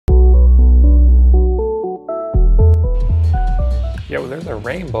Yo, there's a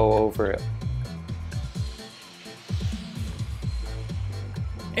rainbow over it.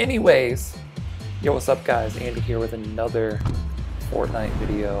 Anyways, yo, what's up guys? Andy here with another Fortnite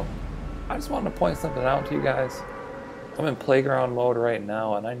video. I just wanted to point something out to you guys. I'm in playground mode right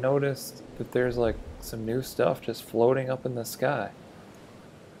now and I noticed that there's like some new stuff just floating up in the sky.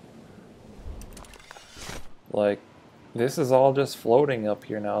 Like, this is all just floating up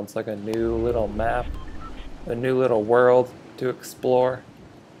here now. It's like a new little map, a new little world to explore.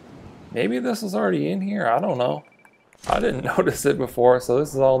 Maybe this is already in here, I don't know. I didn't notice it before, so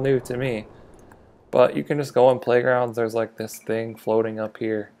this is all new to me. But you can just go in playgrounds, there's like this thing floating up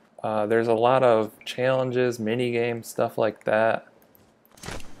here. There's a lot of challenges, mini games, stuff like that.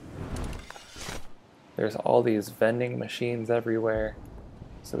 There's all these vending machines everywhere.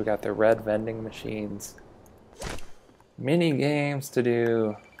 So we got the red vending machines. Mini games to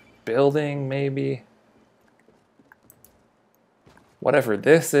do, building maybe. Whatever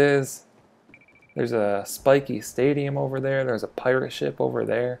this is. There's a spiky stadium over there. There's a pirate ship over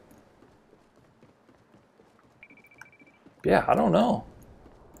there. Yeah, I don't know.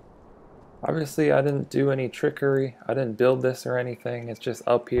 Obviously, I didn't do any trickery. I didn't build this or anything. It's just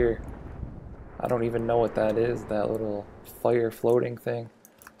up here. I don't even know what that is, that little fire floating thing.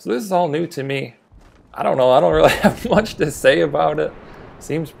 So this is all new to me. I don't know. I don't really have much to say about it.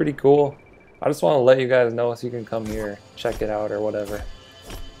 Seems pretty cool. I just want to let you guys know so you can come here, check it out or whatever.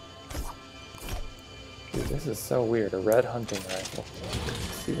 Dude, this is so weird. A red hunting rifle.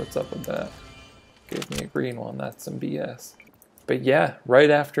 Let's see what's up with that. Gave me a green one. That's some BS. But yeah, right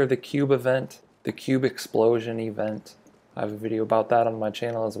after the cube event, the cube explosion event, I have a video about that on my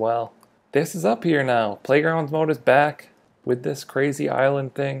channel as well. This is up here now. Playgrounds mode is back with this crazy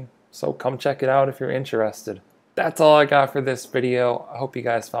island thing. So come check it out if you're interested. That's all I got for this video. I hope you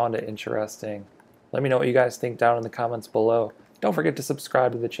guys found it interesting. Let me know what you guys think down in the comments below. Don't forget to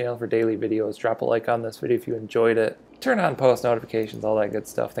subscribe to the channel for daily videos. Drop a like on this video if you enjoyed it. Turn on post notifications, all that good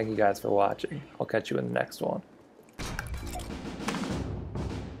stuff. Thank you guys for watching. I'll catch you in the next one.